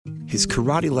his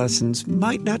karate lessons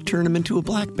might not turn him into a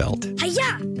black belt.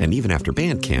 Hi-ya! And even after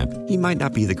band camp, he might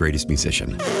not be the greatest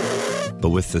musician.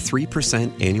 But with the 3%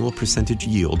 annual percentage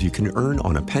yield you can earn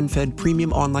on a PenFed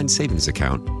premium online savings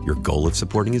account, your goal of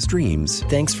supporting his dreams...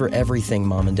 Thanks for everything,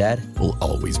 Mom and Dad. ...will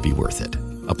always be worth it.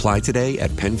 Apply today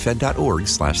at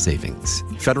PenFed.org/savings.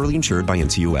 Federally insured by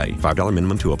NCUA. $5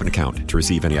 minimum to open account. To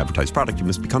receive any advertised product, you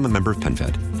must become a member of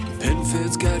PenFed.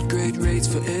 PenFed's got great rates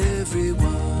for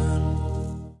everyone.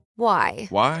 Why?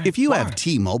 Why? If you have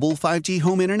T-Mobile 5G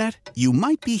home internet, you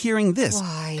might be hearing this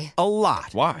Why? a lot.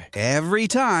 Why? Every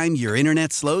time your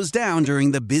internet slows down during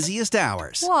the busiest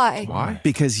hours. Why? Why?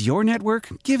 Because your network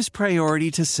gives priority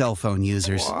to cell phone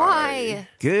users. Why?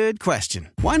 Good question.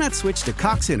 Why not switch to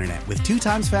Cox Internet with 2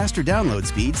 times faster download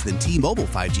speeds than T-Mobile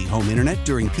 5G home internet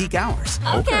during peak hours?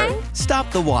 Okay.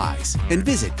 Stop the whys and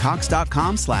visit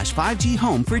cox.com/5G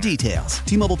home for details.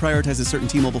 T-Mobile prioritizes certain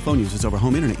T-Mobile phone users over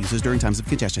home internet users during times of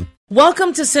congestion.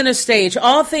 Welcome to Center Stage,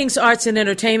 all things arts and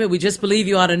entertainment. We just believe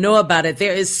you ought to know about it.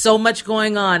 There is so much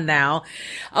going on now.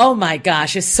 Oh my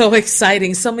gosh, it's so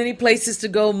exciting. So many places to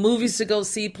go, movies to go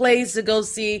see, plays to go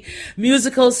see,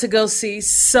 musicals to go see.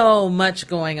 So much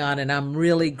going on, and I'm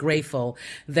really grateful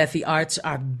that the arts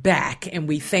are back, and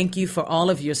we thank you for all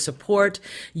of your support.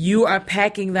 You are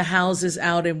packing the houses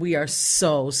out, and we are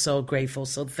so grateful.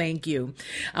 So thank you.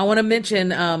 I want to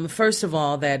mention, first of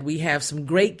all, that we have some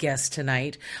great guests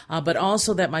tonight. But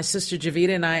also that my sister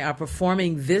Javita and I are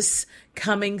performing this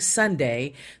coming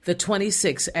Sunday, the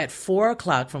 26th at 4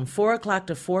 o'clock, from 4 o'clock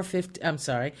to 4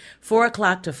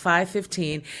 o'clock to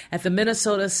 5:15 at the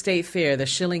Minnesota State Fair, the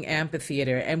Schilling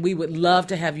Amphitheater. And we would love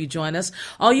to have you join us.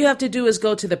 All you have to do is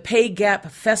go to the Pay Gap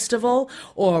Festival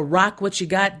or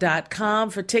rockwhatyogot.com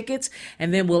for tickets.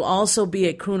 And then we'll also be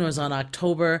at Crooners on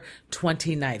October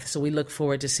 29th. So we look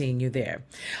forward to seeing you there.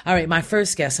 All right, my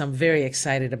first guest, I'm very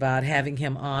excited about having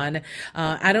him on.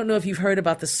 I don't know if you've heard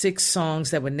about the 6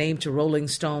 songs that were named to Rolling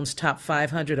Stone's top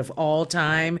 500 of all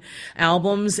time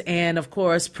albums. And of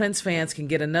course, Prince fans can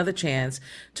get another chance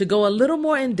to go a little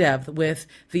more in depth with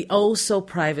the oh so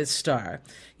private star.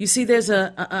 You see, there's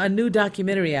a new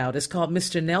documentary out. It's called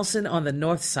Mr. Nelson on the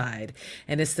North Side.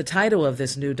 And it's the title of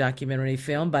this new documentary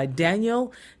film by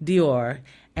Daniel Dior.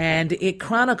 And it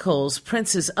chronicles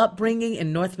Prince's upbringing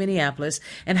in North Minneapolis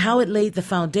and how it laid the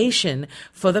foundation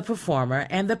for the performer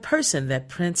and the person that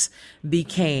Prince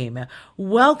became.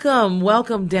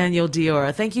 Welcome, Daniel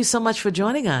Dior. Thank you so much for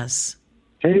joining us.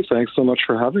 Hey, thanks so much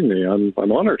for having me. I'm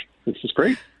honored. This is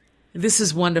great. This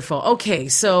is wonderful. Okay,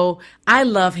 so I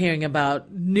love hearing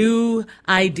about new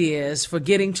ideas for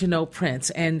getting to know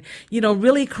Prince and,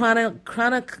 really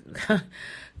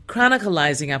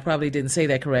chronicalizing, I probably didn't say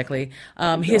that correctly,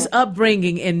 his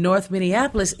upbringing in North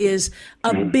Minneapolis is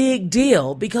a big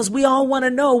deal because we all want to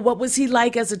know, what was he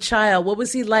like as a child? What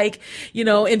was he like, in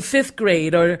 5th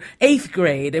grade or 8th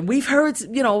grade? And we've heard,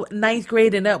 9th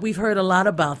grade and up, we've heard a lot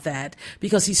about that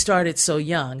because he started so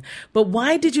young. But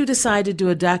why did you decide to do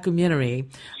a documentary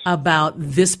about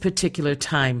this particular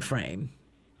time frame?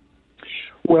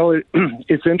 Well,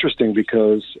 it's interesting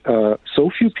because so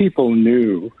few people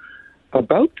knew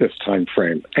about this time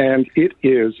frame, and it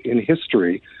is in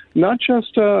history, not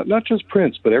just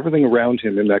Prince, but everything around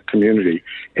him in that community,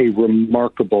 a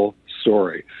remarkable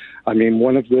story. I mean,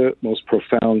 one of the most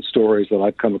profound stories that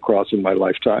I've come across in my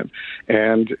lifetime.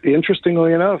 And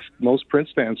interestingly enough, most Prince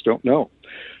fans don't know.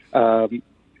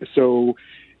 So,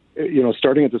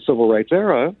 starting at the Civil Rights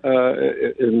era,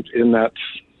 in that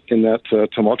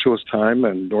tumultuous time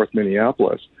in North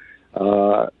Minneapolis,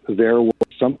 there was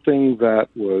something that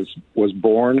was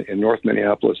born in North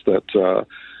Minneapolis that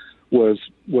was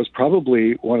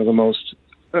probably one of the most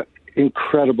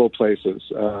incredible places,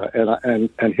 and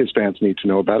his fans need to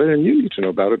know about it, and you need to know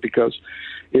about it because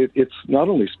it's not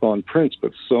only spawned Prince,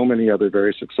 but so many other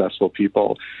very successful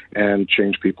people and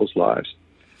changed people's lives.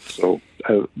 So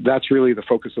that's really the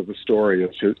focus of the story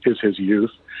is his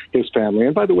youth, his family.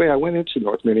 And by the way, I went into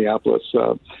North Minneapolis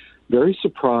very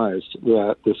surprised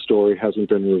that this story hasn't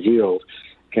been revealed.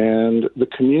 And the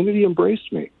community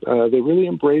embraced me. They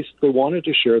wanted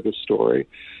to share this story.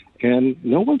 And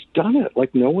no one's done it.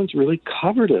 No one's really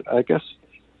covered it. I guess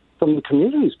from the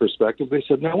community's perspective, they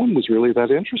said no one was really that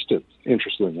interested.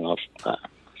 Interestingly enough, I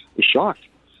was shocked.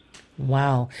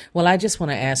 Wow. Well, I just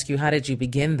want to ask you, how did you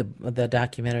begin the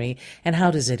documentary, and how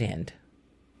does it end?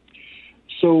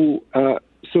 So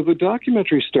the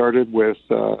documentary started with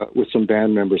some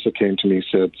band members that came to me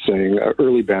saying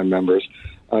early band members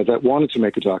that wanted to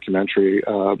make a documentary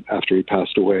after he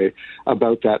passed away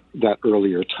about that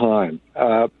earlier time.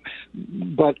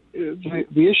 But the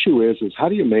issue is how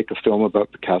do you make a film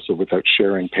about Picasso without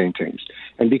sharing paintings?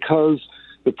 And because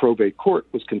the probate court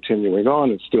was continuing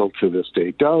on, and still to this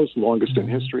day does, longest in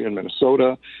history in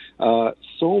Minnesota.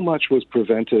 So much was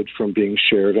prevented from being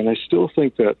shared, and I still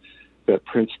think that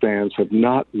Prince fans have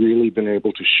not really been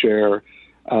able to share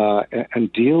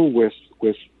and deal with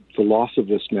the loss of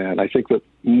this man. I think that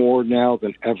more now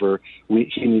than ever,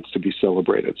 he needs to be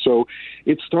celebrated. So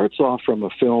it starts off from a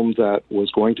film that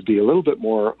was going to be a little bit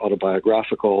more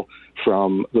autobiographical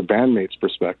from the bandmates'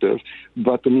 perspective,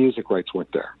 but the music rights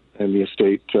weren't there. And the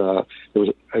estate, there was,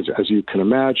 as you can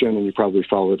imagine, and you probably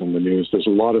followed in the news, there's a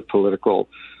lot of political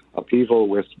upheaval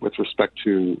with respect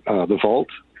to the vault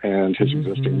and his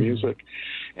existing music.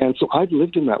 And so I've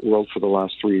lived in that world for the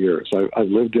last 3 years. I've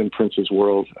lived in Prince's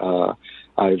world.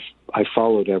 I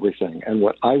followed everything. And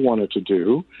what I wanted to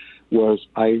do was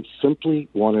I simply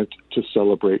wanted to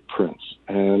celebrate Prince.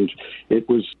 And it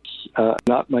was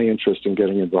not my interest in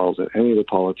getting involved in any of the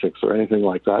politics or anything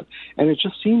like that. And it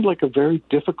just seemed like a very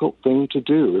difficult thing to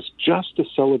do, is just to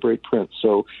celebrate Prince.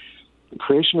 So the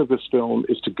creation of this film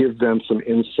is to give them some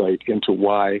insight into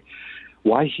why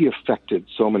he affected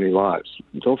so many lives.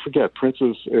 Don't forget, Prince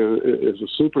is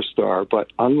a superstar, but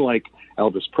unlike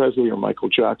Elvis Presley or Michael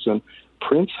Jackson,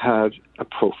 Prince had a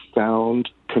profound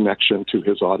connection to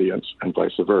his audience and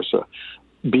vice versa,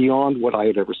 beyond what I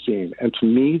had ever seen. And to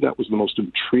me, that was the most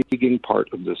intriguing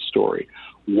part of this story.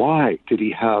 Why did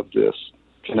he have this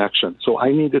connection? So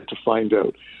I needed to find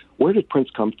out, where did Prince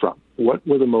come from? What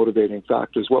were the motivating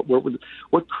factors?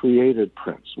 What created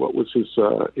Prince? What was his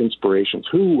inspirations?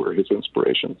 Who were his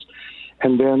inspirations?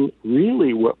 And then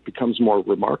really what becomes more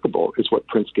remarkable is what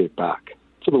Prince gave back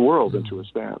to the world and to his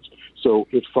fans. So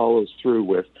it follows through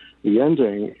with the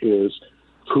ending is,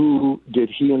 who did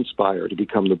he inspire to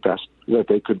become the best that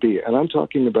they could be? And I'm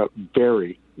talking about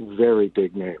very, very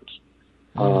big names.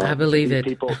 I believe it.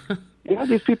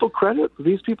 These people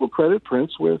credit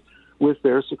Prince with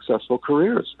their successful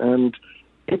careers. And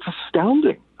it's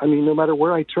astounding. I mean, no matter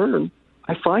where I turn,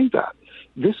 I find that.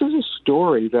 This is a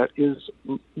story that is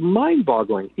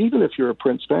mind-boggling. Even if you're a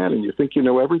Prince fan and you think you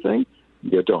know everything,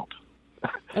 you don't.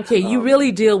 Okay, you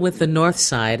really deal with the North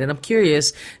Side, and I'm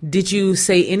curious, did you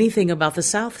say anything about the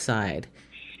South Side,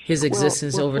 his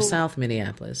existence over South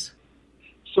Minneapolis?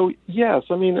 So, yes,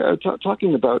 I mean,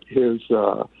 talking about his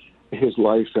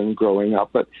life and growing up,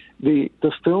 but the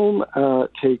film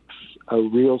takes a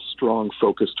real strong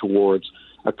focus towards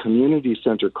a community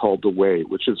center called The Way,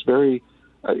 which is very,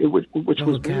 which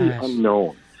was really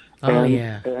unknown.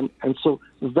 And so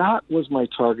that was my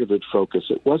targeted focus.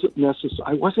 It wasn't necessary.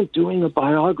 I wasn't doing a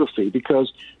biography,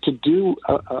 because to do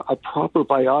a proper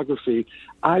biography,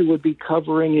 I would be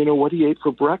covering, what he ate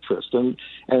for breakfast, and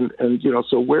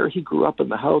so where he grew up and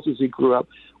the houses he grew up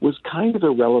was kind of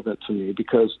irrelevant to me,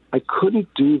 because I couldn't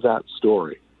do that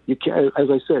story. You can't, as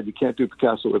I said, you can't do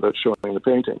Picasso without showing the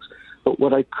paintings. But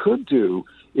what I could do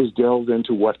is delve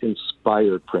into what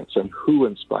inspired Prince and who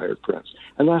inspired Prince.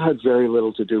 And that had very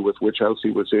little to do with which house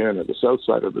he was in, or the South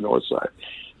Side or the North Side.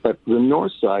 But the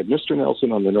North Side, Mr.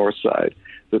 Nelson on the North Side,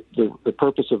 the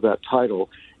purpose of that title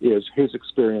is his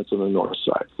experience on the North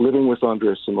Side, living with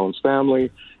Andres Simone's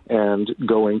family and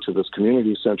going to this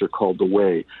community center called The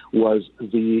Way was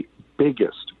the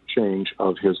biggest change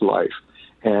of his life.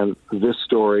 And this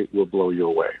story will blow you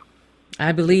away.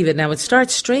 I believe it. Now, it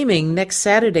starts streaming next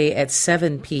Saturday at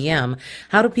 7 p.m.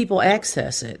 How do people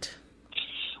access it?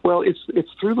 Well, it's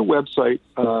through the website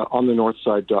on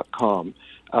thenorthside.com.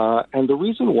 And the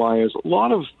reason why is a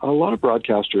lot of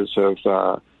broadcasters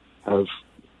have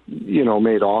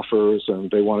made offers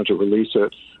and they wanted to release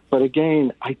it. But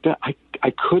again, I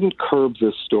couldn't curb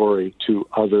this story to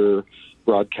other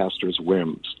broadcasters'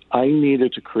 whims. I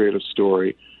needed to create a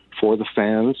story for the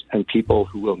fans and people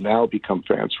who will now become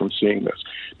fans from seeing this,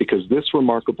 because this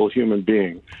remarkable human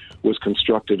being was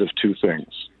constructed of two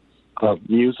things, of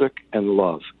music and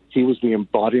love. He was the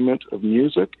embodiment of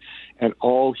music, and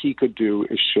all he could do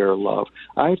is share love.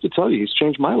 I have to tell you, he's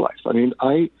changed my life. I mean,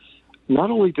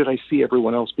 not only did I see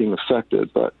everyone else being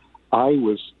affected, but I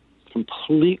was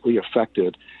completely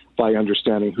affected by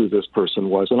understanding who this person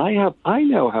was. And I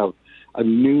now have a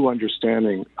new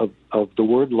understanding of the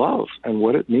word love and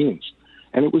what it means.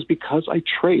 And it was because I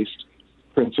traced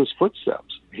Prince's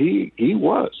footsteps. He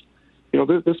was,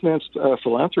 this man's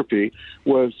philanthropy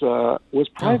was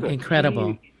private. Oh,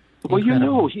 incredible.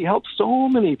 He helped so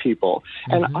many people.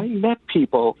 Mm-hmm. And I met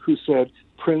people who said,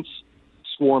 Prince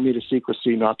swore me to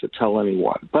secrecy not to tell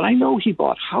anyone. But I know he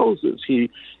bought houses. He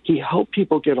helped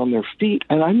people get on their feet.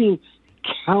 And I mean,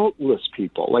 countless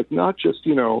people, like not just,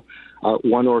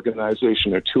 one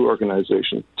organization or two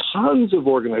organizations, tons of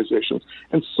organizations,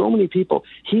 and so many people.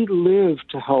 He lived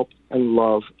to help and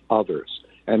love others.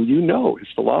 And his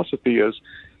philosophy is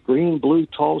green, blue,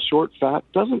 tall, short, fat,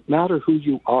 doesn't matter who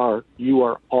you are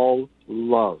all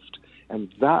loved. And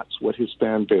that's what his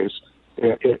fan base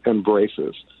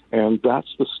embraces. And that's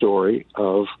the story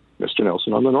of Mr.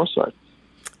 Nelson on the North Side.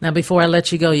 Now, before I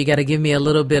let you go, you got to give me a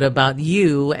little bit about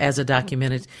you as a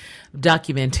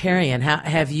documentarian.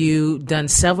 Have you done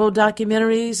several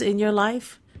documentaries in your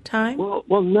lifetime?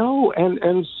 Well, no,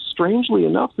 and strangely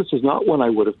enough, this is not one I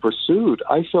would have pursued.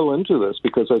 I fell into this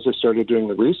because as I started doing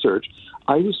the research,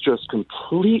 I was just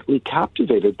completely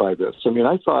captivated by this. I mean,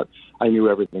 I thought I knew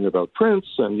everything about Prince,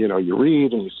 and, you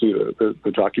read and you see the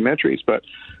documentaries, but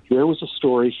there was a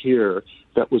story here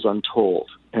that was untold,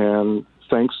 and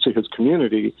thanks to his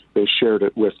community, they shared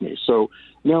it with me. So,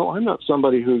 no, I'm not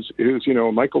somebody who's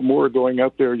Michael Moore going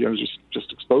out there,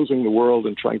 just exposing the world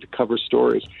and trying to cover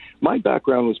stories. My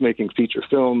background was making feature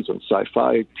films and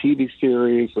sci-fi TV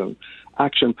series and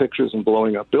action pictures and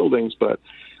blowing up buildings. But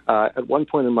at one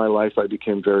point in my life, I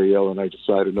became very ill, and I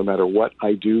decided no matter what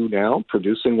I do now,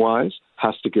 producing-wise,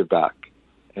 has to give back.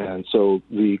 And so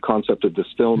the concept of this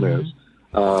film is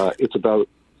it's about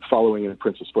following in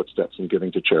Prince's footsteps and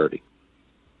giving to charity.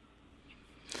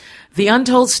 The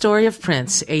Untold Story of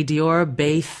Prince, a Diora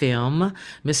Bay film,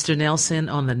 Mr. Nelson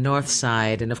on the North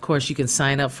Side. And, of course, you can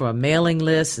sign up for a mailing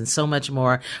list and so much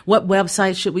more. What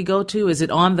website should we go to? Is it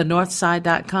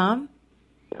onthenorthside.com?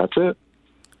 That's it.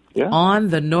 Yeah.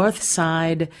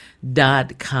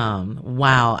 onthenorthside.com.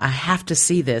 Wow, I have to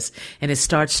see this, and it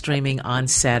starts streaming on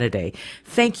Saturday.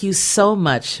 Thank you so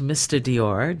much, Mr.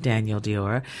 Dior, Daniel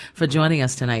Dior, for joining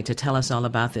us tonight to tell us all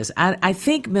about this. I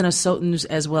think Minnesotans,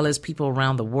 as well as people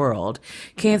around the world,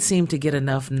 can't seem to get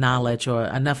enough knowledge or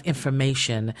enough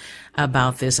information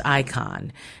about this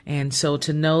icon. And so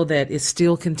to know that it's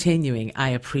still continuing,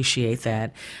 I appreciate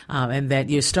that. And that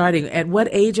you're starting. At what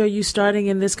age are you starting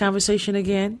in this conversation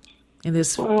again? In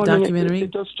this documentary?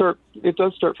 It does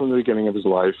start from the beginning of his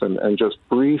life and just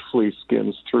briefly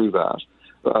skims through that.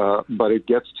 But it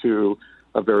gets to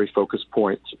a very focused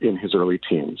point in his early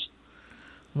teens.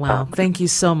 Wow. Thank you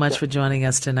so much for joining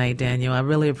us tonight, Daniel. I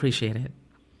really appreciate it.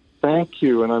 Thank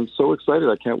you. And I'm so excited.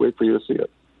 I can't wait for you to see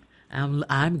it.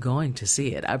 I'm going to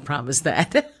see it. I promise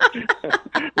that.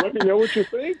 Let me know what you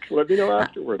think. Let me know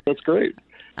afterward. That's great.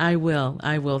 I will.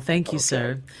 Thank you,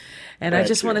 sir. And Thank I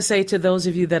just you. want to say to those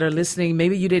of you that are listening,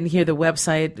 maybe you didn't hear the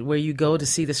website where you go to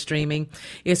see the streaming.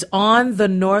 It's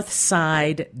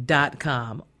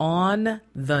onthenorthside.com.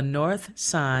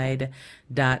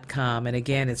 onthenorthside.com. And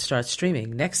again, it starts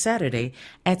streaming next Saturday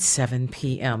at 7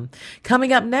 p.m.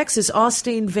 Coming up next is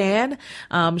Austine Van.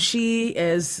 She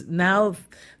is now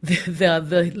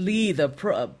the lead,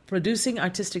 producing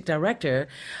artistic director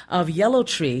of Yellow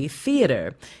Tree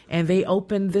Theater. And they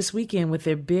opened this weekend with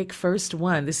their big first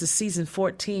one. This is season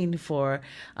 14 for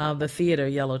the theater,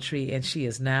 Yellow Tree, and she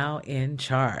is now in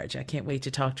charge. I can't wait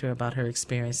to talk to her about her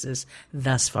experiences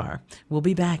thus far. We'll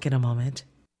be back in a moment.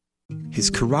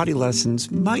 His karate lessons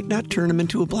might not turn him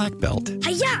into a black belt.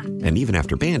 Hi-ya! And even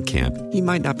after band camp, he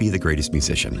might not be the greatest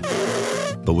musician.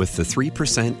 But with the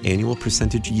 3% annual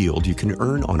percentage yield you can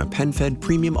earn on a PenFed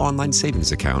premium online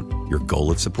savings account, your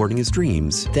goal of supporting his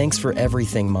dreams Thanks for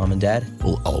everything, Mom and Dad.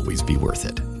 will always be worth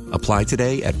it. Apply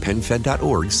today at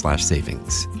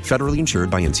PenFed.org/savings. Federally insured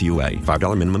by NCUA.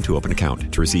 $5 minimum to open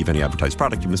account. To receive any advertised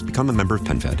product, you must become a member of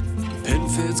PenFed.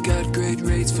 PenFed's got great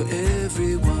rates for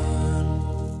everyone.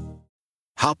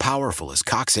 How powerful is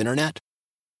Cox Internet?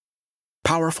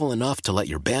 Powerful enough to let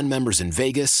your band members in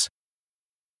Vegas,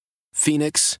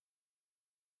 Phoenix,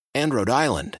 and Rhode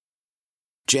Island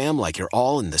jam like you're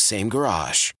all in the same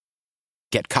garage.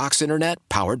 Get Cox Internet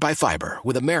powered by fiber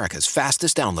with America's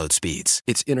fastest download speeds.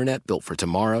 It's internet built for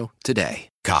tomorrow, today.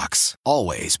 Cox,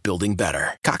 always building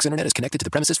better. Cox Internet is connected to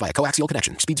the premises via coaxial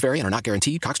connection. Speeds vary and are not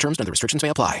guaranteed. Cox terms and other restrictions may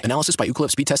apply. Analysis by Ookla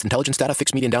of Speed Test Intelligence Data.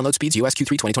 Fixed median download speeds. US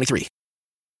Q3 2023.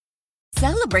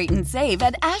 Celebrate and save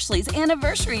at Ashley's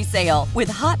Anniversary Sale. With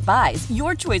Hot Buys,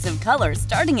 your choice of colors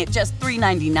starting at just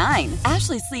 $3.99.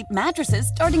 Ashley Sleep mattresses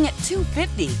starting at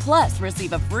 $2.50. Plus,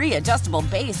 receive a free adjustable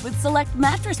base with select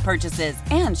mattress purchases.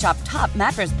 And shop top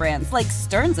mattress brands like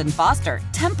Stearns & Foster,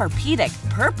 Tempur-Pedic,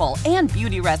 Purple, and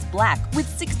Beautyrest Black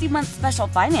with 60-month special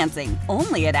financing.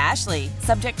 Only at Ashley.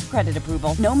 Subject to credit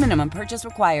approval. No minimum purchase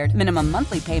required. Minimum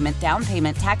monthly payment, down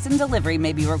payment, tax, and delivery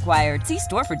may be required. See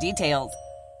store for details.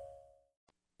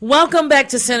 Welcome back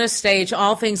to Center Stage,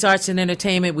 all things arts and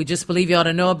entertainment. We just believe you ought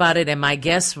to know about it. And my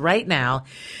guest right now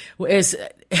is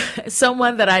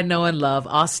someone that I know and love,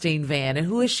 Austine Van. And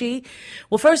who is she?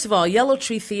 Well, first of all, Yellow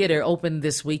Tree Theater opened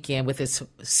this weekend with its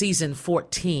season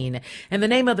 14. And the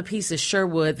name of the piece is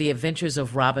Sherwood, The Adventures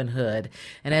of Robin Hood.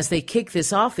 And as they kick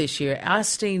this off this year,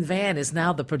 Austine Van is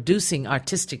now the producing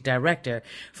artistic director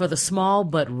for the small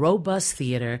but robust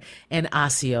theater in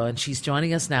Osseo. And she's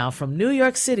joining us now from New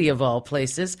York City, of all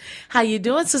places. How you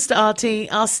doing, Sister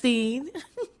Austine?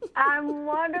 I'm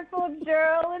wonderful,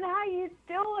 Gerald. How you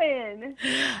doing?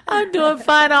 I'm doing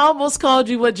fine. I almost called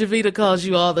you what Javita calls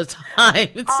you all the time.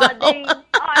 Audine.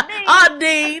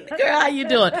 Girl, how you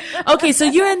doing? Okay, so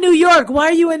you're in New York. Why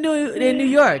are you in New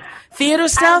York? Theater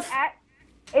stuff?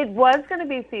 It was going to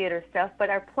be theater stuff, but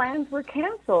our plans were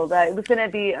canceled. It was going to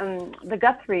be the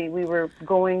Guthrie. We were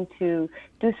going to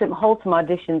hold some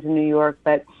auditions in New York,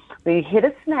 but we hit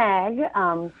a snag.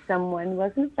 Someone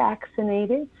wasn't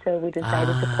vaccinated, so we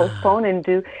decided to postpone and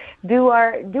do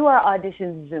our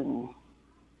auditions Zoom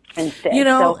instead.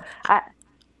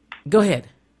 Go ahead.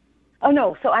 Oh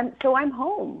no, so I'm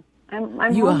home. I'm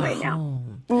home right now.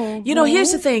 Mm-hmm.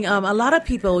 Here's the thing. A lot of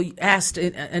people asked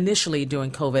initially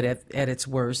during COVID at its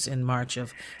worst in March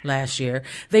of last year,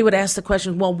 they would ask the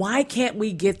question, well, why can't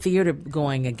we get theater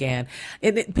going again?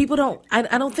 And people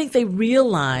I don't think they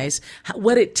realize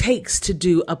what it takes to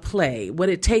do a play, what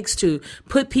it takes to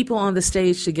put people on the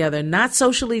stage together, not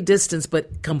socially distanced,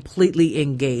 but completely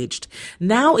engaged.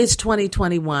 Now it's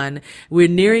 2021. We're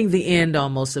nearing the end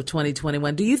almost of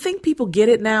 2021. Do you think people get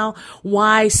it now?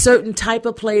 Why certain type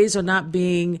of plays are not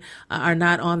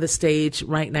on the stage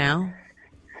right now?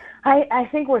 I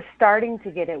think we're starting to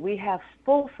get it. We have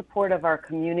full support of our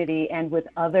community and with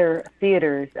other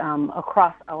theaters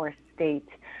across our state.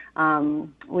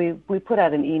 We put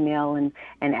out an email and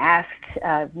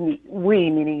asked,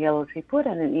 meaning Yellow Tree, put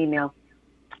out an email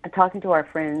talking to our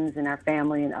friends and our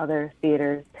family and other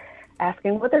theaters,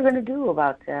 asking what they're going to do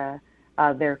about their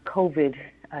COVID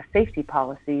safety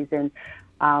policies. And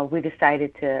we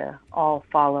decided to all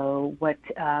follow what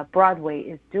Broadway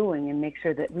is doing and make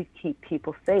sure that we keep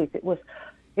people safe. It was,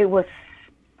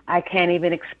 I can't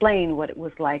even explain what it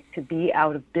was like to be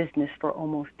out of business for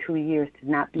almost 2 years, to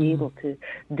not be able to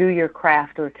do your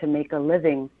craft or to make a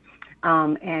living,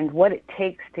 and what it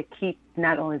takes to keep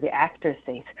not only the actors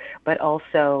safe, but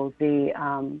also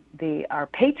our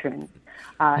patrons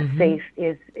safe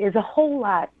is a whole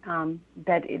lot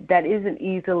that isn't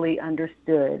easily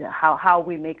understood, how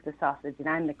we make the sausage. And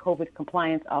I'm the COVID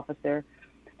compliance officer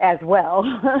as well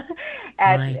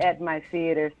at my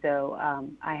theater, so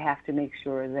I have to make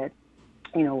sure that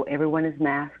everyone is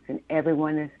masked and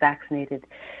everyone is vaccinated,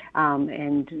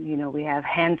 and we have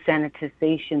hand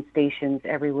sanitization stations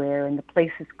everywhere, and the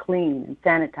place is clean and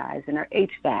sanitized, and our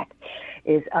HVAC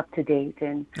is up to date.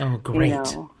 And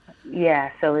great. Yeah,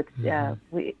 so it's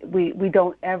we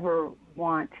don't ever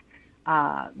want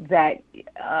that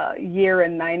year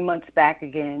and 9 months back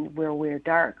again where we're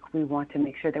dark. We want to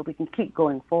make sure that we can keep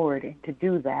going forward, and to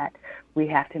do that, we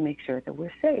have to make sure that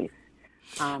we're safe.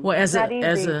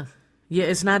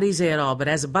 It's not easy at all. But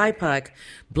as a BIPOC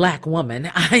Black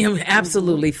woman, I am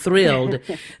absolutely thrilled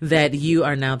that you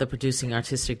are now the producing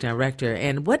artistic director.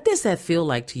 And what does that feel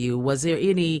like to you? Was there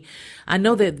I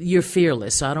know that you're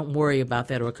fearless, so I don't worry about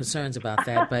that or concerns about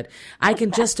that, but I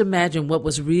can just imagine what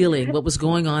was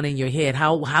going on in your head.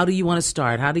 How do you want to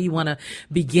start? How do you want to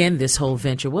begin this whole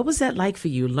venture? What was that like for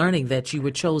you, learning that you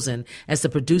were chosen as the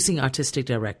producing artistic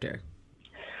director?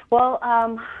 Well,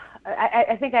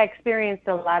 I think I experienced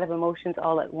a lot of emotions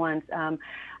all at once.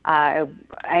 I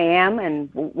am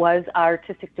and was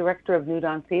artistic director of New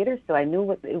Dawn Theater, so I knew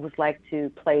what it was like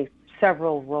to play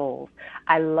several roles.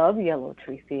 I love Yellow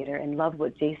Tree Theater and loved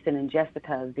what Jason and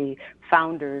Jessica, the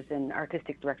founders and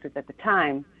artistic directors at the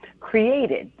time,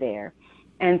 created there.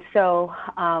 And so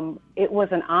it was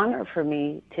an honor for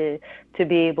me to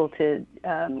be able to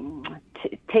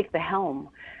take the helm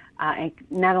and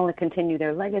not only continue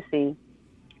their legacy,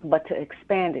 but to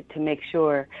expand it, to make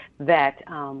sure that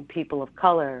people of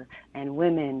color and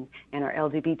women and our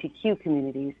LGBTQ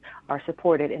communities are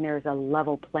supported, and there is a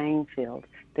level playing field.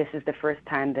 This is the first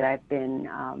time that I've been,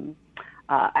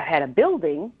 I've had a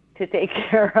building to take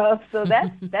care of, so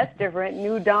that's different.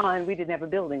 New Dawn, we didn't have a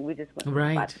building, we just went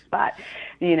from spot to spot,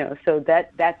 so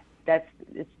that's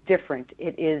it's different.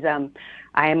 It is.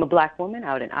 I am a Black woman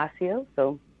out in Osseo,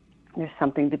 so there's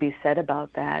something to be said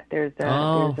about that.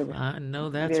 I know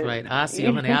that's right.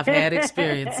 Osseo, honey, I've had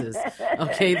experiences.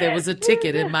 Okay, there was a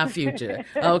ticket in my future.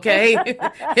 Okay,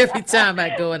 every time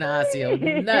I go in Osseo,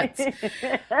 nuts.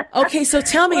 Okay, so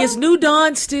tell me, is New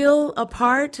Dawn still a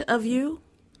part of you?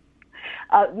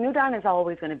 New Dawn is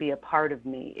always going to be a part of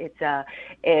me.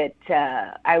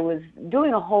 I was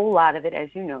doing a whole lot of it, as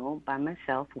you know, by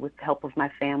myself with the help of my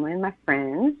family and my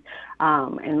friends,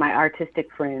 and my artistic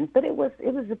friends. But it was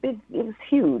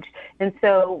huge. And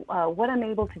so what I'm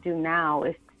able to do now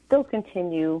is still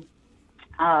continue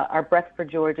our Breath for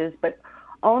Georges, but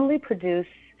only produce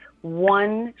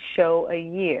one show a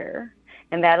year,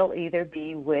 and that'll either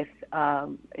be with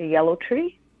Yellow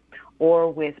Tree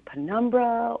or with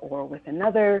Penumbra or with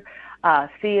another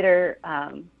theater,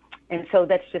 and so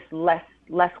that's just less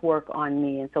work on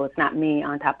me, and so it's not me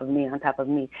on top of me on top of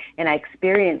me. And I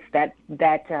experienced that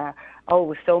it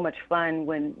was so much fun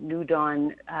when New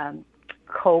Dawn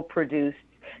co-produced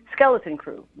Skeleton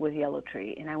Crew with Yellow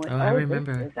Tree, and I went, I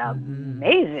remember. This is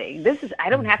amazing. I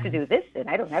don't have to do this, and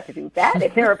I don't have to do that,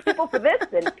 and there are people for this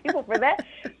and people for that.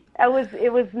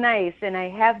 It was nice, and I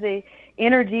have the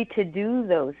energy to do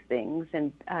those things.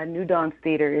 And New Dawn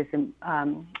Theater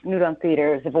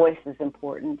the voice is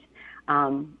important,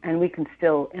 and we can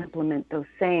still implement those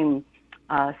same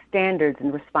standards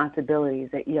and responsibilities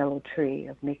at Yellow Tree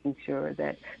of making sure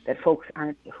that folks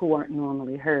who aren't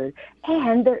normally heard.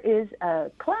 And there is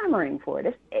clamoring for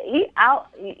it.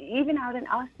 Even out in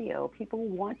Osseo, people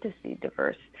want to see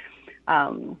diverse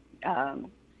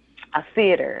a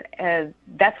theater.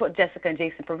 That's what Jessica and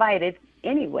Jason provided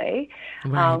anyway.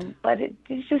 Right. But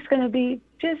it's just going to be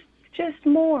just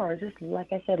more, just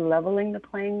like I said, leveling the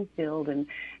playing field, and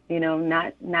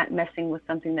not messing with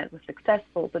something that was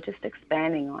successful, but just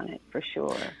expanding on it for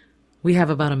sure. We have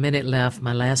about a minute left.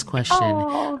 My last question.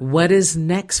 Oh. What is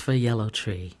next for Yellow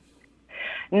Tree?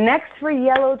 Next for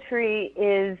Yellow Tree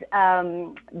is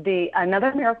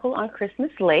Another Miracle on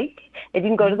Christmas Lake. If you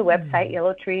can go to the website,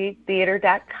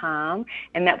 yellowtreetheater.com,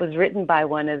 and that was written by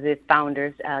one of the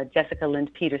founders, Jessica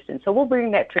Lind Peterson. So we'll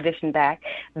bring that tradition back.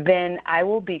 Then I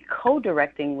will be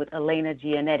co-directing with Elena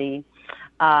Gianetti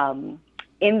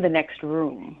In the Next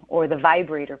Room, or The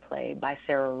Vibrator play by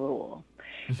Sarah Rule.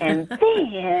 And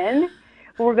then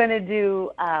we're going to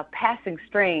do Passing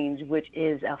Strange, which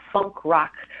is a funk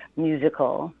rock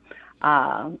musical,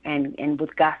 and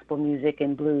with gospel music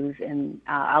and blues, and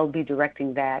I'll be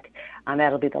directing that.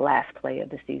 That'll be the last play of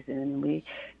the season, and we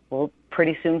will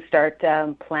pretty soon start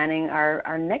planning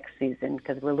our next season,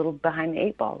 because we're a little behind the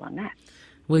 8 ball on that.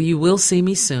 Well, you will see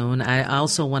me soon. I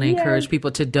also want to encourage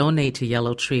people to donate to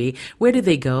Yellow Tree. Where do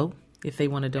they go if they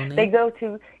want to donate? They go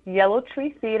to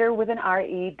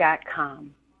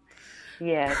yellowtreetheater.com.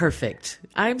 Yes. Perfect.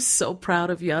 I'm so proud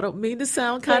of you. I don't mean to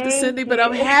sound condescending, but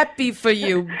I'm happy for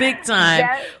you, big time.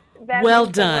 That well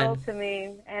means done. the world to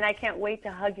me, and I can't wait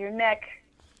to hug your neck.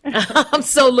 I'm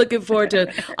so looking forward to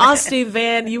it. Austin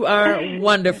Van, you are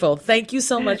wonderful. Thank you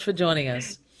so much for joining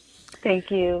us.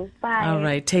 Thank you. Bye. All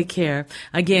right. Take care.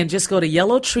 Again, just go to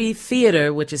Yellow Tree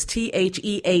Theater, which is Theatre.com,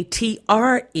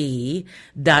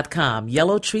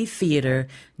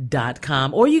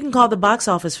 yellowtreetheater.com. Or you can call the box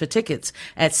office for tickets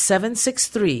at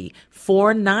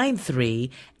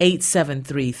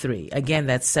 763-493-8733. Again,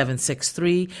 that's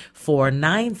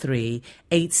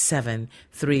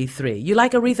 763-493-8733. You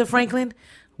like Aretha Franklin?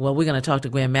 Well, we're going to talk to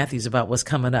Gwen Matthews about what's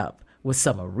coming up with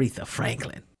some Aretha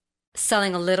Franklin.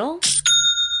 Selling a little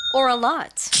or a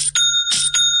lot?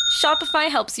 Shopify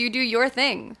helps you do your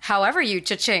thing, however you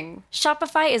cha-ching.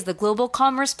 Shopify is the global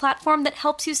commerce platform that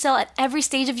helps you sell at every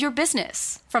stage of your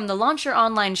business. From the launch your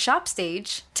online shop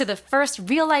stage, to the first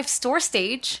real-life store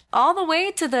stage, all the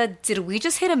way to the did we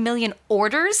just hit 1 million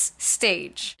orders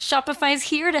stage. Shopify's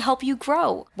here to help you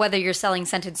grow. Whether you're selling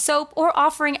scented soap or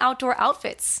offering outdoor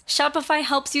outfits, Shopify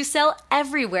helps you sell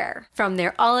everywhere. From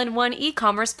their all-in-one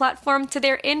e-commerce platform to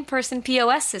their in-person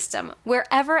POS system,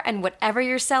 wherever and whatever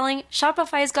you're selling,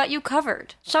 Shopify's got you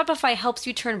covered. Shopify helps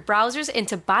you turn browsers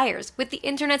into buyers with the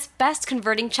internet's best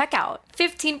converting checkout.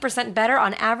 15% better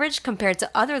on average compared to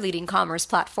other leading commerce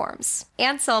platforms.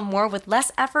 And sell more with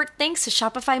less effort thanks to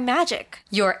Shopify Magic,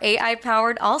 your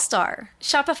AI-powered all-star.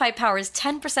 Shopify powers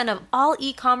 10% of all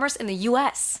e-commerce in the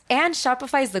U.S. And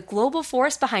Shopify is the global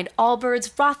force behind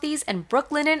Allbirds, Rothy's, and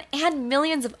Brooklinen, and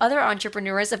millions of other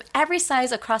entrepreneurs of every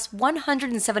size across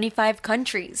 175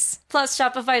 countries. Plus,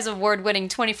 Shopify's award-winning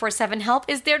 24/7 help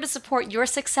is there to support your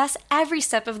success every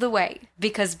step of the way.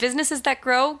 Because businesses that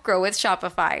grow with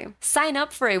Shopify. Sign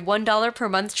up for a $1 per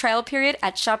month trial period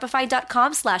at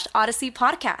shopify.com/Odyssey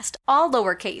Podcast, all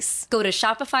lowercase. Go to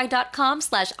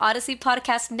shopify.com/Odyssey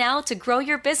Podcast now to grow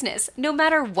your business, no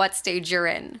matter what stage you're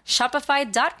in.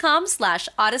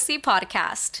 Shopify.com/Odyssey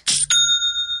Podcast.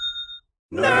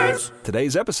 Nerds!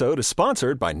 Today's episode is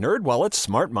sponsored by NerdWallet's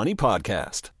Smart Money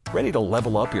Podcast. Ready to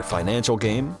level up your financial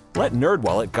game? Let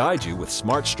NerdWallet guide you with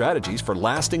smart strategies for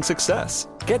lasting success.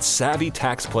 Get savvy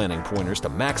tax planning pointers to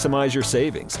maximize your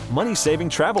savings, money-saving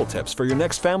travel tips for your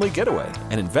next family getaway,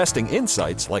 and investing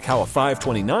insights like how a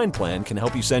 529 plan can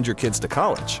help you send your kids to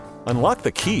college. Unlock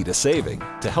the key to saving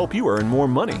to help you earn more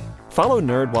money. Follow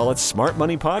NerdWallet's Smart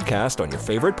Money Podcast on your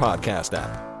favorite podcast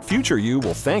app. Future you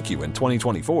will thank you in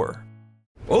 2024.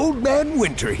 Old Man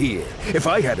Winter here. If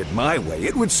I had it my way,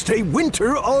 it would stay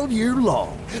winter all year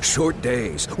long. Short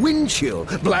days, wind chill,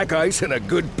 black ice, and a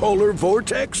good polar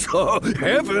vortex. Oh,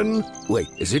 heaven. Wait,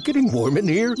 is it getting warm in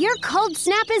here? Your cold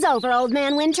snap is over, Old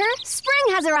Man Winter.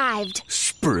 Spring has arrived.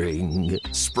 Spring.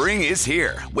 Spring is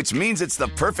here, which means it's the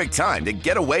perfect time to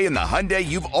get away in the Hyundai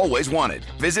you've always wanted.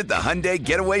 Visit the Hyundai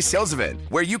Getaway Sales Event,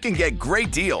 where you can get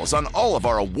great deals on all of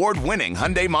our award-winning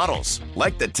Hyundai models,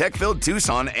 like the tech-filled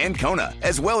Tucson and Kona,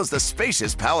 as well as the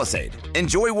spacious Palisade.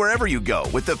 Enjoy wherever you go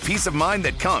with the peace of mind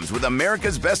that comes with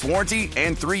America's best warranty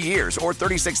and 3 years or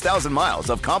 36,000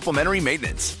 miles of complimentary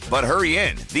maintenance. But hurry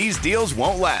in, these deals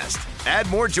won't last. Add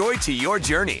more joy to your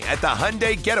journey at the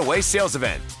Hyundai Getaway Sales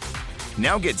Event.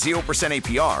 Now get 0%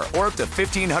 APR or up to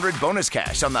 $1,500 bonus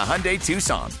cash on the Hyundai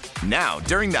Tucson. Now,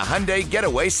 during the Hyundai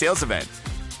Getaway Sales Event.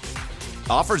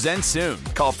 Offers end soon.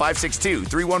 Call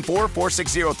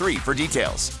 562-314-4603 for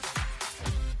details.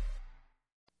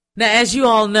 Now, as you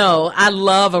all know, I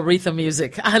love Aretha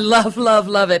music. I love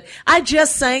it. I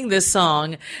just sang this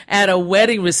song at a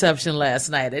wedding reception last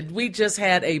night, and we just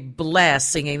had a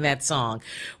blast singing that song.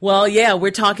 Well, yeah,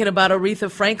 we're talking about Aretha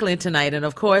Franklin tonight, and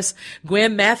of course,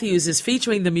 Gwen Matthews is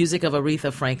featuring the music of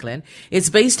Aretha Franklin. It's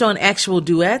based on actual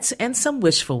duets and some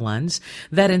wishful ones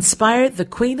that inspired the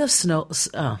Queen of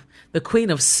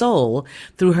Soul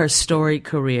through her storied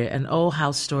career. And oh,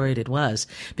 how storied it was,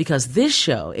 because this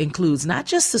show includes not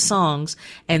just the songs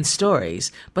and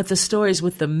stories, but the stories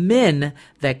with the men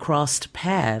that crossed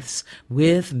paths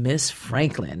with Miss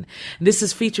Franklin. This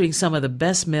is featuring some of the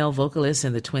best male vocalists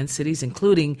in the Twin Cities,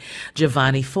 including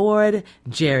Giovanni Ford,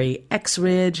 Jerry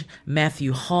Exridge,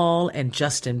 Matthew Hall, and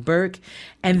Justin Burke.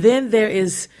 And then there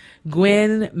is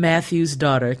Gwen Matthews'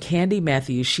 daughter, Candy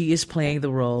Matthews. She is playing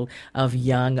the role of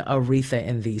young Aretha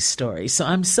in these stories. So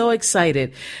I'm so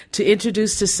excited to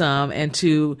introduce to some and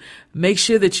to make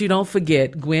sure that you don't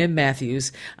forget Gwen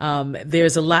Matthews.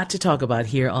 There's a lot to talk about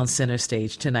here on Center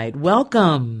Stage tonight.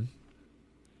 Welcome.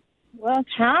 Well,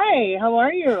 hi. How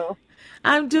are you?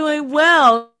 I'm doing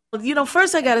well. You know,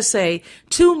 first I got to say,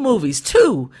 two movies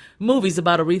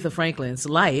about Aretha Franklin's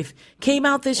life came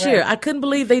out this year. I couldn't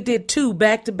believe they did two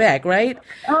back to back, right?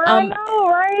 I know,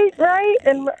 right?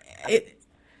 And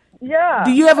yeah.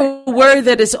 Do you ever worry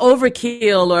that it's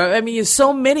overkill? Or, I mean,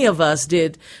 so many of us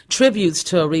did tributes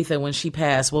to Aretha when she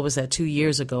passed. What was that, 2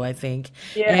 years ago, I think?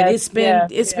 Yes, and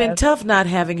it's been tough not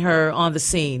having her on the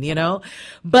scene, you know?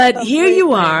 But here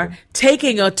you are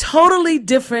taking a totally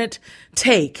different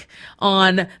take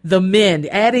on the men,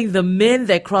 adding the men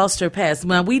that crossed her path.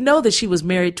 Now, we know that she was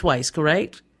married twice,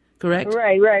 correct?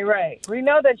 Right. We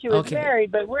know that she was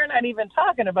married, but we're not even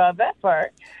talking about that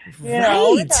part. You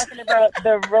know, we're talking about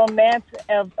the romance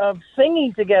of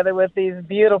singing together with these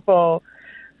beautiful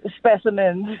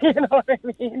specimens. You know what I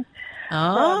mean?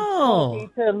 Oh.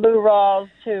 From Smokey to Lou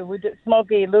Rawls we did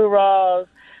Smokey, Lou Rawls.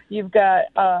 You've got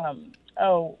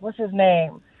what's his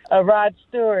name? Rod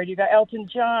Stewart. You got Elton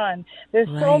John. There's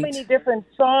so many different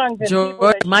songs. And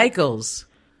George Michael.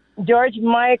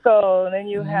 And then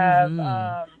you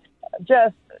have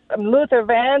just Luther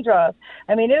Vandross.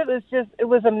 I mean, it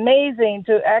was amazing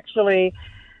to actually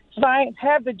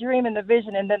have the dream and the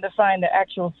vision, and then to find the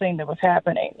actual thing that was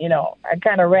happening. You know, I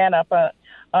kind of ran up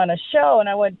on a show, and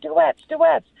I went, duets.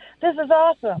 This is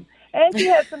awesome. And she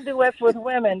had some duets with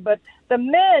women, but the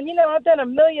men, you know, I've done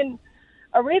 1 million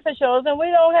Aretha shows, and we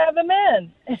don't have the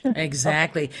men.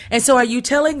 Exactly. And so are you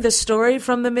telling the story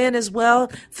from the men as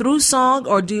well through song,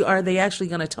 or are they actually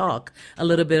going to talk a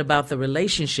little bit about the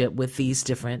relationship with these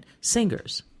different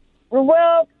singers?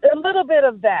 Well, a little bit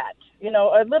of that, you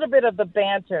know, a little bit of the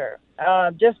banter,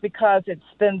 just because it's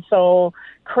been so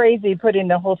crazy putting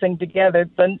the whole thing together.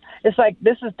 But it's like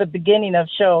this is the beginning of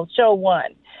show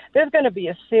one. There's going to be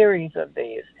a series of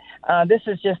these. This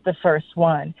is just the first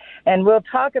one. And we'll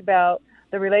talk about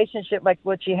the relationship like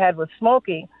what she had with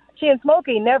Smokey. She and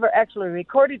Smokey never actually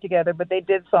recorded together, but they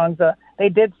did songs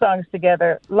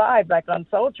together live, like on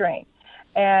Soul Train.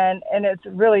 And it's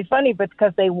really funny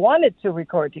because they wanted to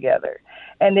record together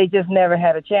and they just never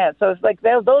had a chance. So it's like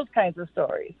those kinds of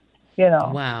stories, you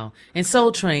know. Wow. And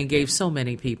Soul Train gave so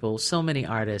many people, so many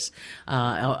artists,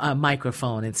 a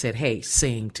microphone and said, hey,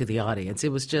 sing to the audience.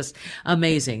 It was just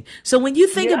amazing. So when you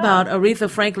think about Aretha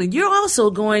Franklin, you're also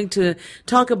going to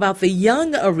talk about the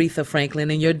young Aretha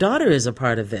Franklin, and your daughter is a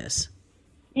part of this.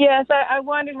 Yes, I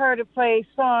wanted her to play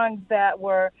songs that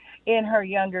were in her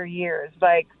younger years.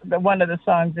 Like one of the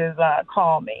songs is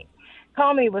Call Me.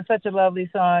 Call Me was such a lovely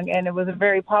song, and it was a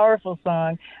very powerful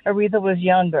song. Aretha was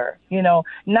younger, you know,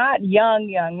 not young,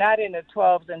 not in the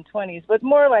 12s and 20s, but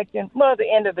more like the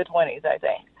end of the 20s, I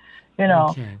think, you know.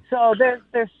 Okay. So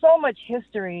there's so much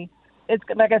history. It's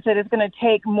like I said, it's going to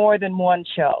take more than one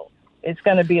show. It's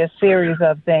going to be a series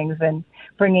of things, and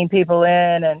bringing people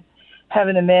in and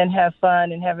having the men have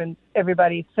fun and having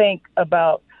everybody think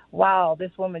about, wow,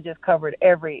 this woman just covered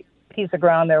every piece of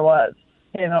ground there was,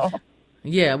 you know.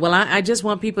 Yeah, well, I just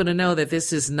want people to know that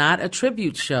this is not a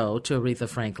tribute show to Aretha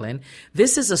Franklin.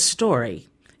 This is a story.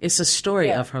 It's a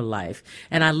story of her life.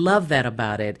 And I love that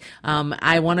about it.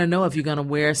 I want to know if you're going to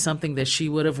wear something that she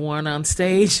would have worn on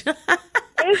stage.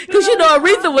 Because, you know,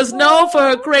 Aretha was known for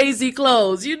her crazy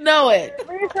clothes. You know it.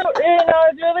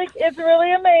 It's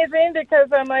really amazing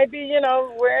because I might be, you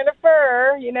know, wearing a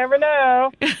fur. You never know.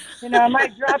 You know, I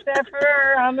might drop that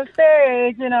fur on the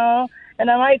stage, you know. And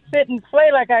I might sit and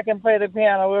play like I can play the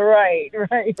piano. Right.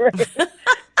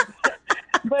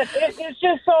 But it's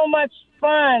just so much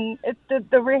fun.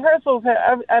 The rehearsals,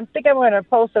 I think I'm going to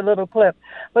post a little clip.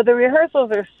 But the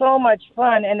rehearsals are so much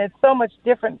fun, and it's so much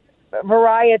different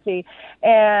variety.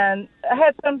 And I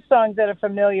had some songs that are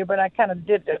familiar, but I kind of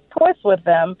did a twist with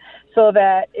them so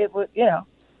that it would, you know,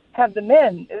 have the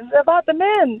men. It's about the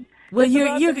men. Well,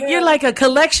 you're like a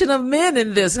collection of men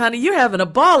in this, honey. You're having a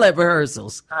ball at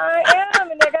rehearsals. I am,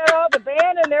 and they got all the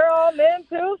band, and they're all men,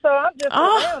 too, so I'm just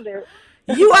around there.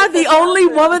 You are the only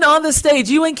woman on the stage.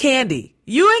 You and Candy.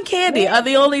 Are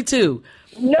the only two.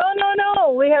 No.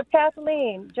 We have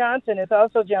Kathleen Johnson is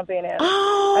also jumping in.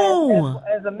 Oh.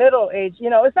 As a middle age. You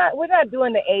know, we're not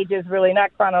doing the ages, really,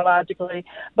 not chronologically,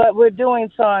 but we're doing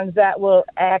songs that will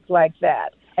act like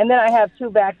that. And then I have 2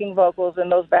 backing vocals, and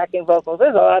those backing vocals,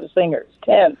 there's a lot of singers,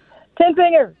 10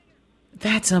 singers.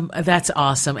 That's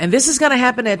awesome. And this is going to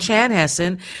happen at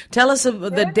Chanhassen. Tell us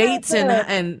the dates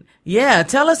and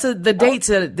tell us the dates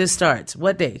that this starts.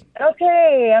 What day?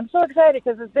 Okay, I'm so excited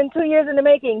because it's been 2 years in the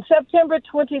making. September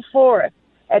 24th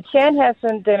at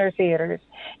Chanhassen Dinner Theaters.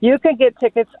 You can get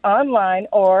tickets online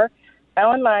at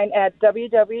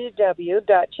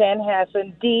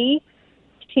www.chanhassendt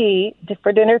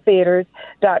for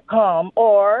dinnertheaters.com,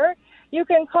 or you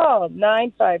can call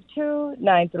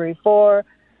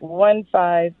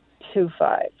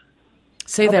 952-934-1525.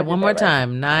 Say that one more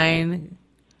time.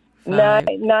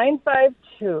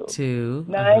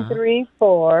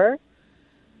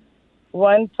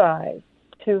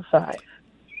 952-934-1525.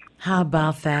 How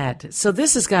about that? So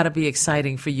this has got to be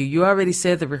exciting for you. You already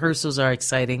said the rehearsals are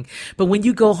exciting, but when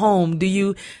you go home, do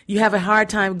you have a hard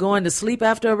time going to sleep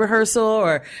after a rehearsal,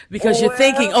 or because you're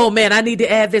thinking, oh man, I need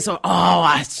to add this, or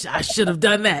I should have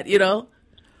done that, you know?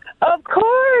 Of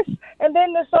course. And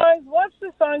then once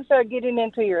the songs start getting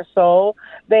into your soul,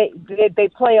 they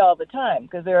play all the time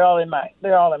because they're all in my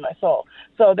soul.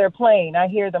 So they're playing. I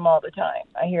hear them all the time.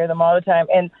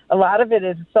 And a lot of it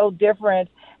is so different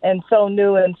and so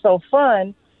new and so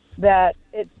fun that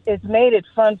it's made it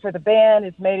fun for the band.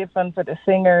 It's made it fun for the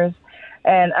singers.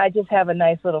 And I just have a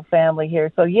nice little family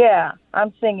here. So, yeah,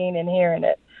 I'm singing and hearing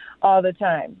it all the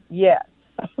time. Yes.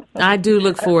 I do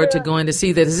look forward to going to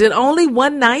see that. Is it only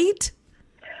one night?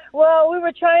 Well, we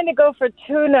were trying to go for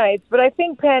 2 nights, but I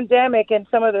think pandemic and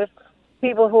some of the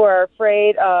people who are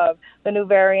afraid of the new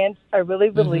variants, I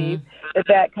really believe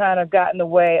that kind of got in the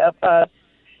way of us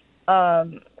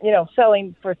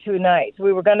selling for 2 nights.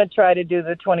 We were going to try to do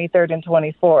the 23rd and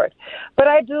 24th. But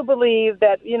I do believe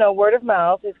that, word of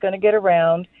mouth is going to get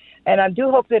around. And I do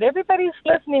hope that everybody who's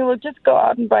listening will just go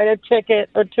out and buy a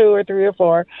ticket or 2 or 3 or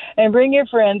 4 and bring your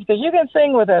friends, because you can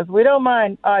sing with us. We don't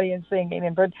mind audience singing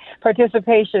and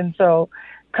participation. So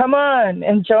come on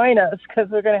and join us, because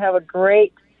we're going to have a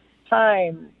great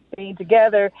time being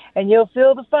together, and you'll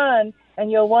feel the fun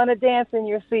and you'll want to dance in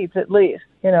your seats at least,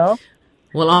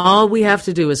 Well, all we have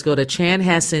to do is go to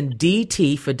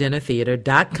ChanhassenDT for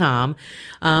dinnertheater.com.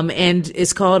 And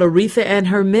it's called Aretha and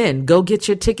Her Men. Go get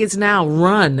your tickets now.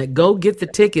 Run. Go get the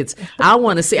tickets. I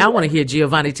want to hear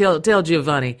Giovanni. Tell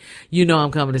Giovanni,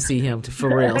 I'm coming to see him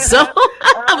for real. So,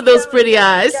 those pretty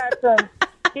eyes.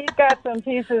 He's got some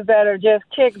pieces that are just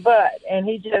kick butt, and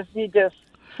he just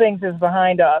sings his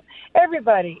behind off.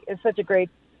 Everybody is such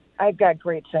I've got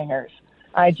great singers.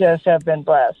 I just have been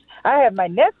blessed. I have my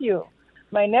nephew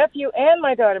my nephew and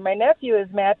my daughter. My nephew is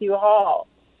Matthew Hall,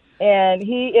 and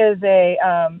he is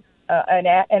an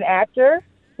actor,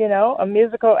 a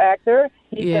musical actor.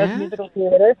 He does musical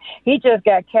theater. He just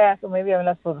got cast, or maybe I'm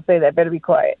not supposed to say that. Better be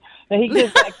quiet. No, he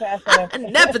just got cast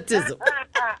in nepotism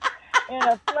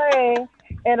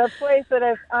in a place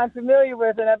that I'm familiar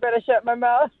with, and I better shut my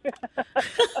mouth.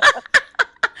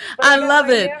 I love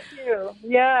it. Nephew.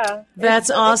 Yeah,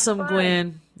 that's awesome,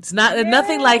 Gwen. It's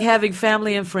nothing like having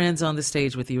family and friends on the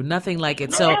stage with you. Nothing like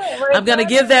it. So I'm going to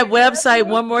give that website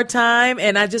one more time.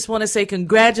 And I just want to say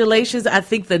congratulations. I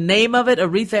think the name of it,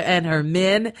 Aretha and Her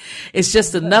Men, is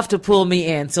just enough to pull me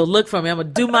in. So look for me. I'm going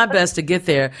to do my best to get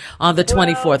there on the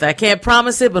 24th. I can't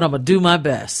promise it, but I'm going to do my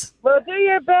best. Well, do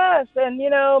your best. And,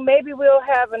 maybe we'll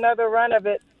have another run of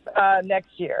it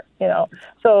next year.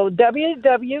 So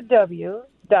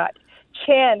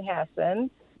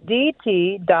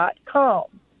www.chanhassendt.com.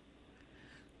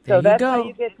 There so that's you go. How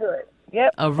you get to it.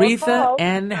 Yep. Aretha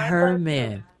and Her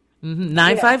Men.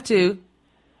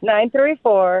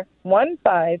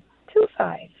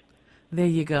 952-934-1525. There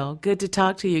you go. Good to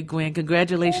talk to you, Gwen.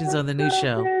 Congratulations on the new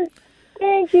show.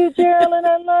 Thank you, Geraldine.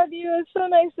 I love you. It's so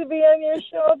nice to be on your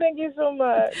show. Thank you so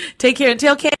much. Take care and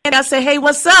tell Candy I say, hey,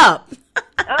 what's up?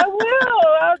 I will.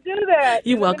 I'll do that.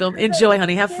 You're welcome. Enjoy,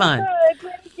 honey. Have fun.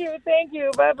 Thank you. Thank you.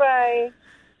 Bye-bye.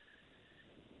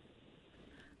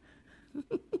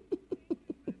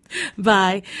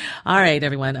 Bye. All right,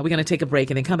 everyone. We're going to take a break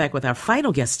and then come back with our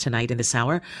final guest tonight in this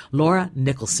hour, Laura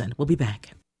Nicholson. We'll be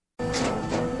back.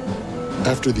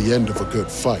 After the end of a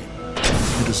good fight,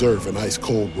 you deserve an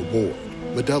ice-cold reward.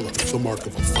 Modelo is the mark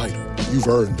of a fighter. You've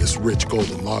earned this rich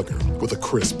golden lager with a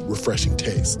crisp, refreshing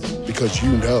taste. Because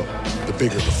you know, the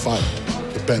bigger the fight,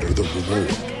 the better the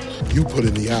reward. You put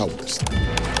in the hours,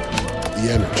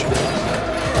 the energy,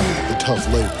 the tough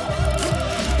labor.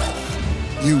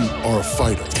 You are a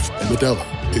fighter, and Modelo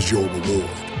is your reward.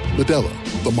 Modelo,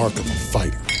 the mark of a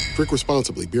fighter. Drink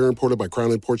responsibly. Beer imported by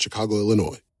Crown Imports, Chicago,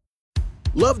 Illinois.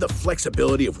 Love the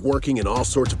flexibility of working in all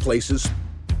sorts of places?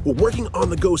 Well, working on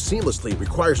the go seamlessly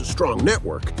requires a strong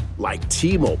network like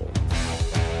T-Mobile.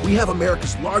 We have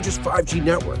America's largest 5G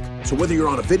network, so whether you're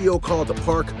on a video call at the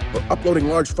park or uploading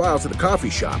large files at the coffee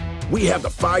shop, we have the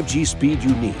 5G speed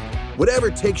you need.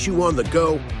 Whatever takes you on the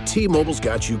go, T-Mobile's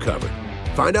got you covered.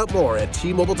 Find out more at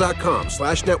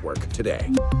T-Mobile.com/network today.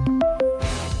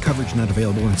 Coverage not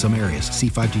available in some areas. See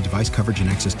 5G device coverage and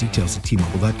access details at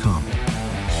T-Mobile.com.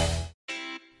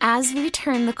 As we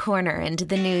turn the corner into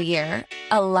the new year,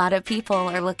 a lot of people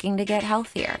are looking to get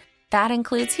healthier. That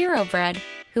includes Hero Bread,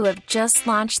 who have just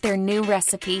launched their new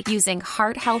recipe using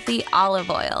heart-healthy olive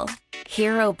oil.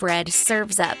 Hero Bread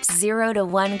serves up 0 to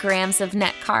 1 grams of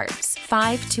net carbs,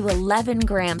 5 to 11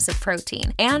 grams of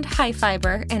protein, and high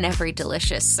fiber in every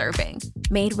delicious serving.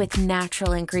 Made with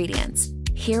natural ingredients,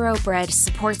 Hero Bread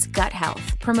supports gut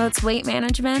health, promotes weight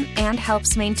management, and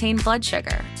helps maintain blood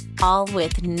sugar. All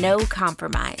with no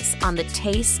compromise on the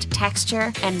taste,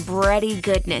 texture, and bready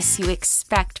goodness you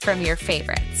expect from your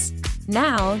favorites.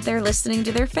 Now they're listening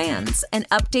to their fans and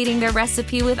updating their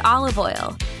recipe with olive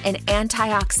oil, an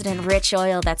antioxidant-rich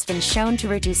oil that's been shown to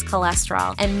reduce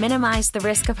cholesterol and minimize the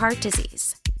risk of heart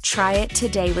disease. Try it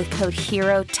today with code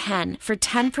HERO10 for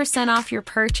 10% off your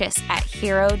purchase at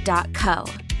hero.co.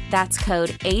 That's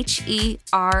code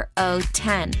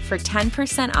HERO10 for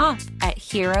 10% off at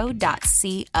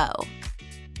hero.co.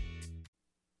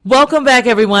 Welcome back,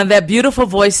 everyone. That beautiful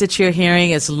voice that you're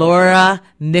hearing is Laura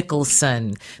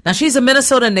Nicholson. Now, she's a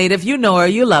Minnesota native. You know her,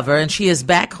 you love her, and she is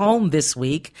back home this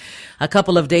week. A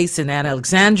couple of dates in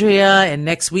Alexandria, and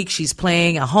next week she's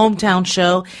playing a hometown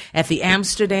show at the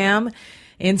Amsterdam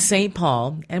in St.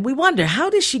 Paul. And we wonder, how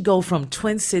did she go from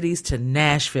Twin Cities to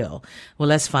Nashville? Well,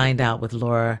 let's find out with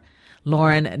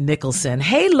Lauren Nicholson.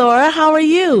 Hey, Laura, how are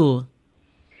you?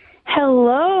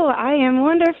 Hello, I am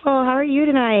wonderful. How are you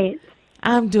tonight?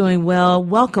 I'm doing well.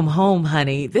 Welcome home,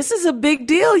 honey. This is a big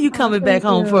deal, you coming back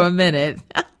home for a minute.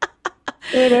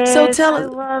 It is. So I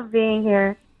love being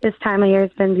here. This time of year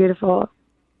has been beautiful.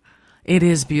 It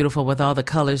is beautiful with all the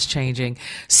colors changing.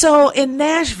 So in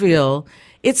Nashville,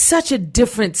 it's such a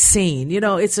different scene. You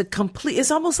know, it's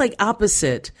almost like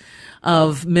opposite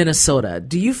of Minnesota.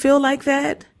 Do you feel like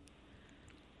that?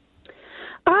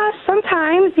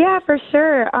 Sometimes, yeah, for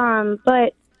sure.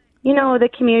 But, you know, the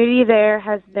community there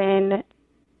has been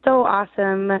so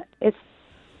awesome. It's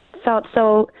felt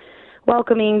so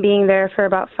welcoming being there for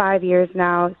about 5 years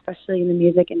now, especially in the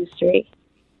music industry.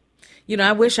 You know,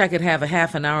 I wish I could have a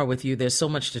half an hour with you. There's so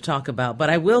much to talk about. But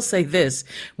I will say this.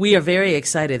 We are very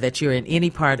excited that you're in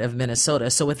any part of Minnesota.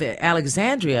 So with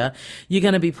Alexandria, you're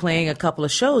going to be playing a couple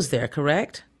of shows there,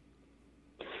 correct?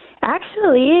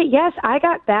 Actually, yes, I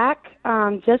got back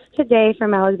just today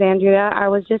from Alexandria. I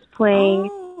was just playing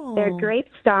their Grape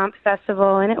Stomp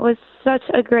Festival, and it was such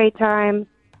a great time.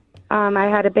 I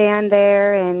had a band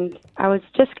there, and I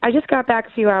just got back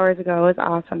a few hours ago. It was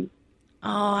awesome.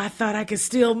 Oh, I thought I could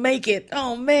still make it.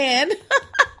 Oh, man.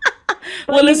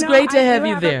 Well, it's great to have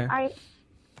you there.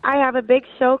 I have a big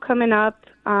show coming up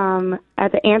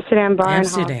at the Amsterdam Barn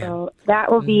Hall, so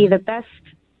that will be the best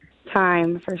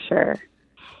time for sure.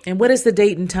 And what is the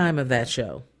date and time of that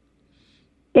show?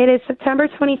 It is September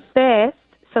 25th,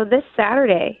 so this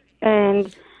Saturday,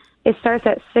 and it starts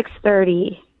at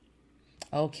 6:30.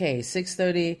 Okay,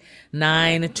 6:30,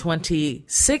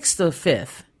 9/26th or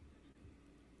 5th?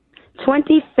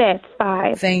 25th,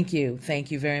 5. Thank you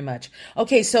very much.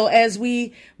 Okay, so as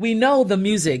we know the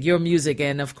music, your music,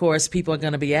 and of course people are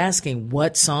going to be asking,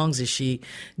 what songs is she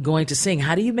going to sing?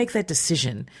 How do you make that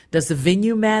decision? Does the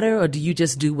venue matter, or do you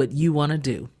just do what you want to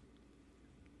do?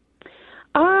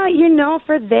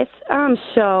 For this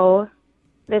show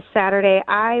this Saturday,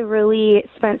 I really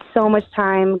spent so much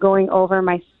time going over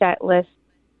my set list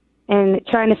and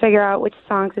trying to figure out which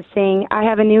songs to sing. I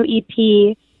have a new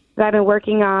EP that I've been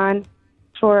working on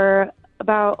for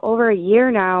about over a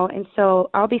year now, and so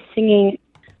I'll be singing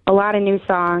a lot of new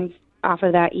songs off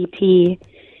of that EP.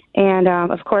 And,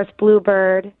 of course,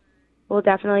 Bluebird will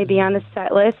definitely be on the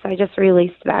set list. I just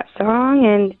released that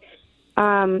song,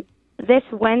 and this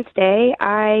Wednesday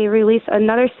I release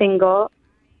another single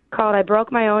called I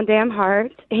Broke My Own Damn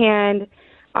Heart, and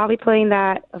I'll be playing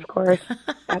that, of course,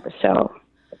 at the show.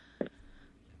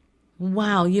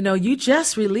 Wow, you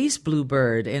just released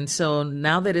Bluebird, and so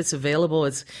now that it's available,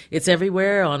 it's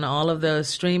everywhere on all of the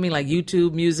streaming, like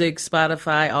YouTube Music,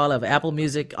 Spotify, all of it, Apple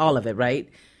Music, all of it, right?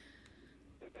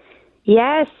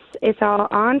 Yes, it's all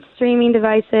on streaming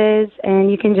devices,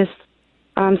 and you can just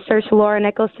search Laura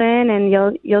Nicholson, and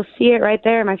you'll see it right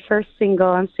there. My first single.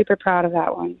 I'm super proud of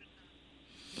that one.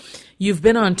 You've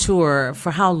been on tour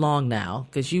for how long now?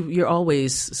 Because you're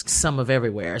always some of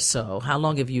everywhere. So how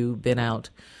long have you been out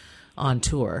on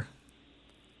tour?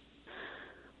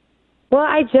 Well,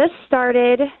 I just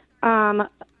started a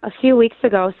few weeks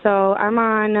ago, so I'm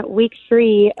on week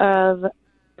 3 of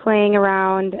playing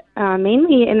around,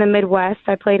 mainly in the Midwest.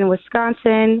 I played in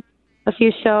Wisconsin, a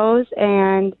few shows,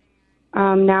 and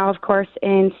now, of course,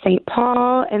 in St.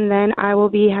 Paul, and then I will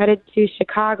be headed to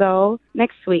Chicago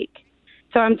next week.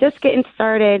 So I'm just getting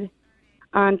started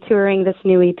on touring this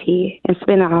new EP. It's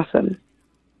been awesome.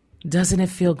 Doesn't it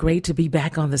feel great to be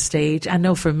back on the stage? I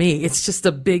know for me, it's just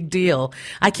a big deal.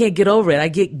 I can't get over it. I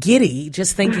get giddy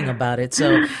just thinking about it.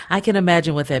 So I can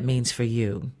imagine what that means for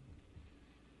you.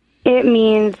 It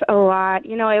means a lot.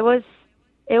 It was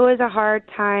a hard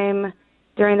time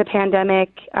during the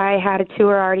pandemic. I had a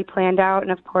tour already planned out,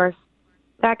 and of course,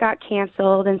 that got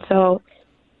canceled. And so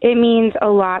it means a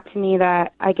lot to me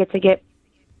that I get to get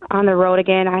on the road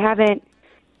again. I haven't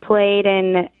played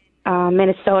in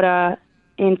Minnesota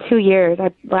in 2 years.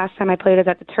 Last time I played was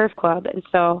at the Turf Club, and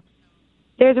so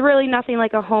there's really nothing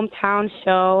like a hometown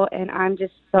show, and I'm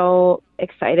just so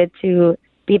excited to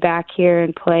be back here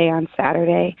and play on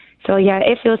Saturday. So yeah,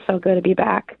 it feels so good to be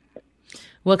back.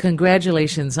 Well,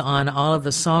 congratulations on all of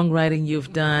the songwriting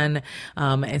you've done,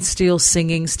 and still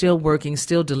singing, still working,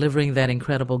 still delivering that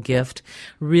incredible gift.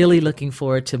 Really looking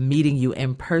forward to meeting you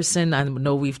in person. I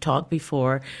know we've talked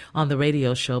before on the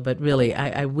radio show, but really,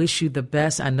 I wish you the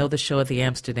best. I know the show at the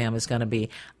Amsterdam is going to be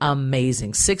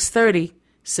amazing. 6:30,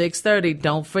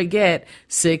 don't forget,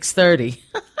 6:30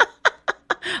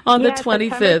 on the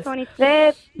 25th.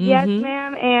 25th, yes,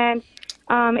 ma'am. And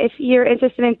if you're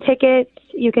interested in tickets,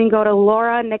 you can go to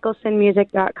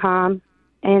lauranicholsonmusic.com,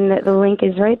 and the link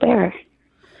is right there.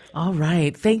 All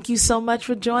right. Thank you so much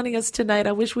for joining us tonight.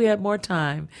 I wish we had more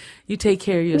time. You take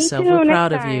care of yourself. Me too, we're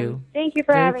proud next of time. you. Thank you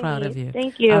for having me. Very proud of you.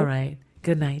 Thank you. All right.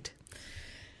 Good night.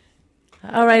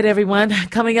 All right, everyone.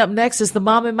 Coming up next is the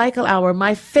Mom and Michael Hour,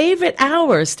 my favorite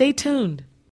hour. Stay tuned.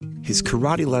 His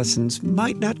karate lessons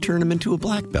might not turn him into a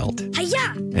black belt.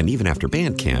 Hi-ya! And even after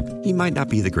band camp, he might not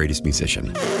be the greatest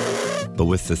musician. But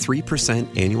with the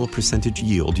 3% annual percentage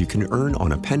yield you can earn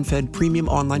on a PenFed premium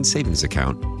online savings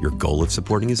account, your goal of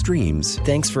supporting his dreams...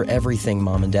 Thanks for everything,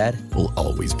 Mom and Dad. ...will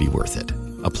always be worth it.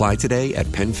 Apply today at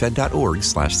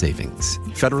PenFed.org/savings.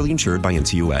 Federally insured by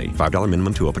NCUA. $5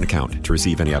 minimum to open account. To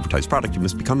receive any advertised product, you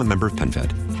must become a member of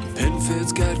PenFed.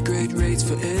 PenFed's got great rates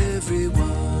for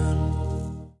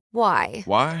everyone. Why?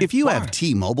 Why? If you have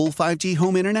T-Mobile 5G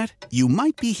home internet, you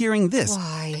might be hearing this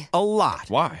Why? a lot.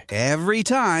 Why? Every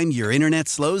time your internet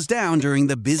slows down during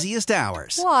the busiest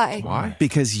hours. Why?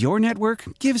 Because your network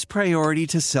gives priority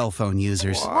to cell phone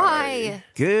users. Why?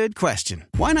 Good question.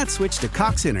 Why not switch to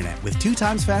Cox Internet with 2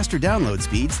 times faster download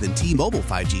speeds than T-Mobile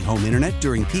 5G home internet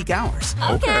during peak hours?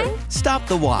 Okay. Stop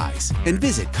the whys and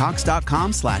visit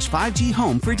cox.com/5G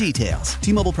home for details.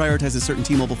 T-Mobile prioritizes certain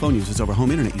T-Mobile phone users over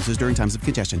home internet users during times of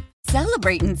congestion.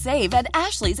 Celebrate and save at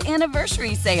Ashley's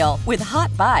Anniversary Sale. With Hot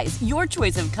Buys, your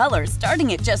choice of colors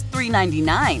starting at just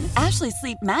 $3.99. Ashley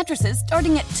Sleep mattresses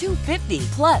starting at $2.50.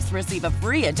 Plus, receive a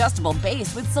free adjustable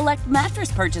base with select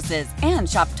mattress purchases. And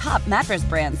shop top mattress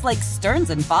brands like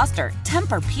Stearns & Foster,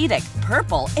 Tempur-Pedic,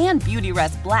 Purple, and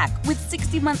Beautyrest Black with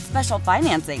 60-month special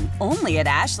financing. Only at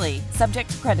Ashley.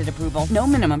 Subject to credit approval. No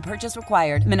minimum purchase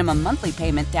required. Minimum monthly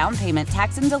payment, down payment,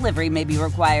 tax, and delivery may be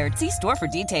required. See store for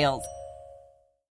details.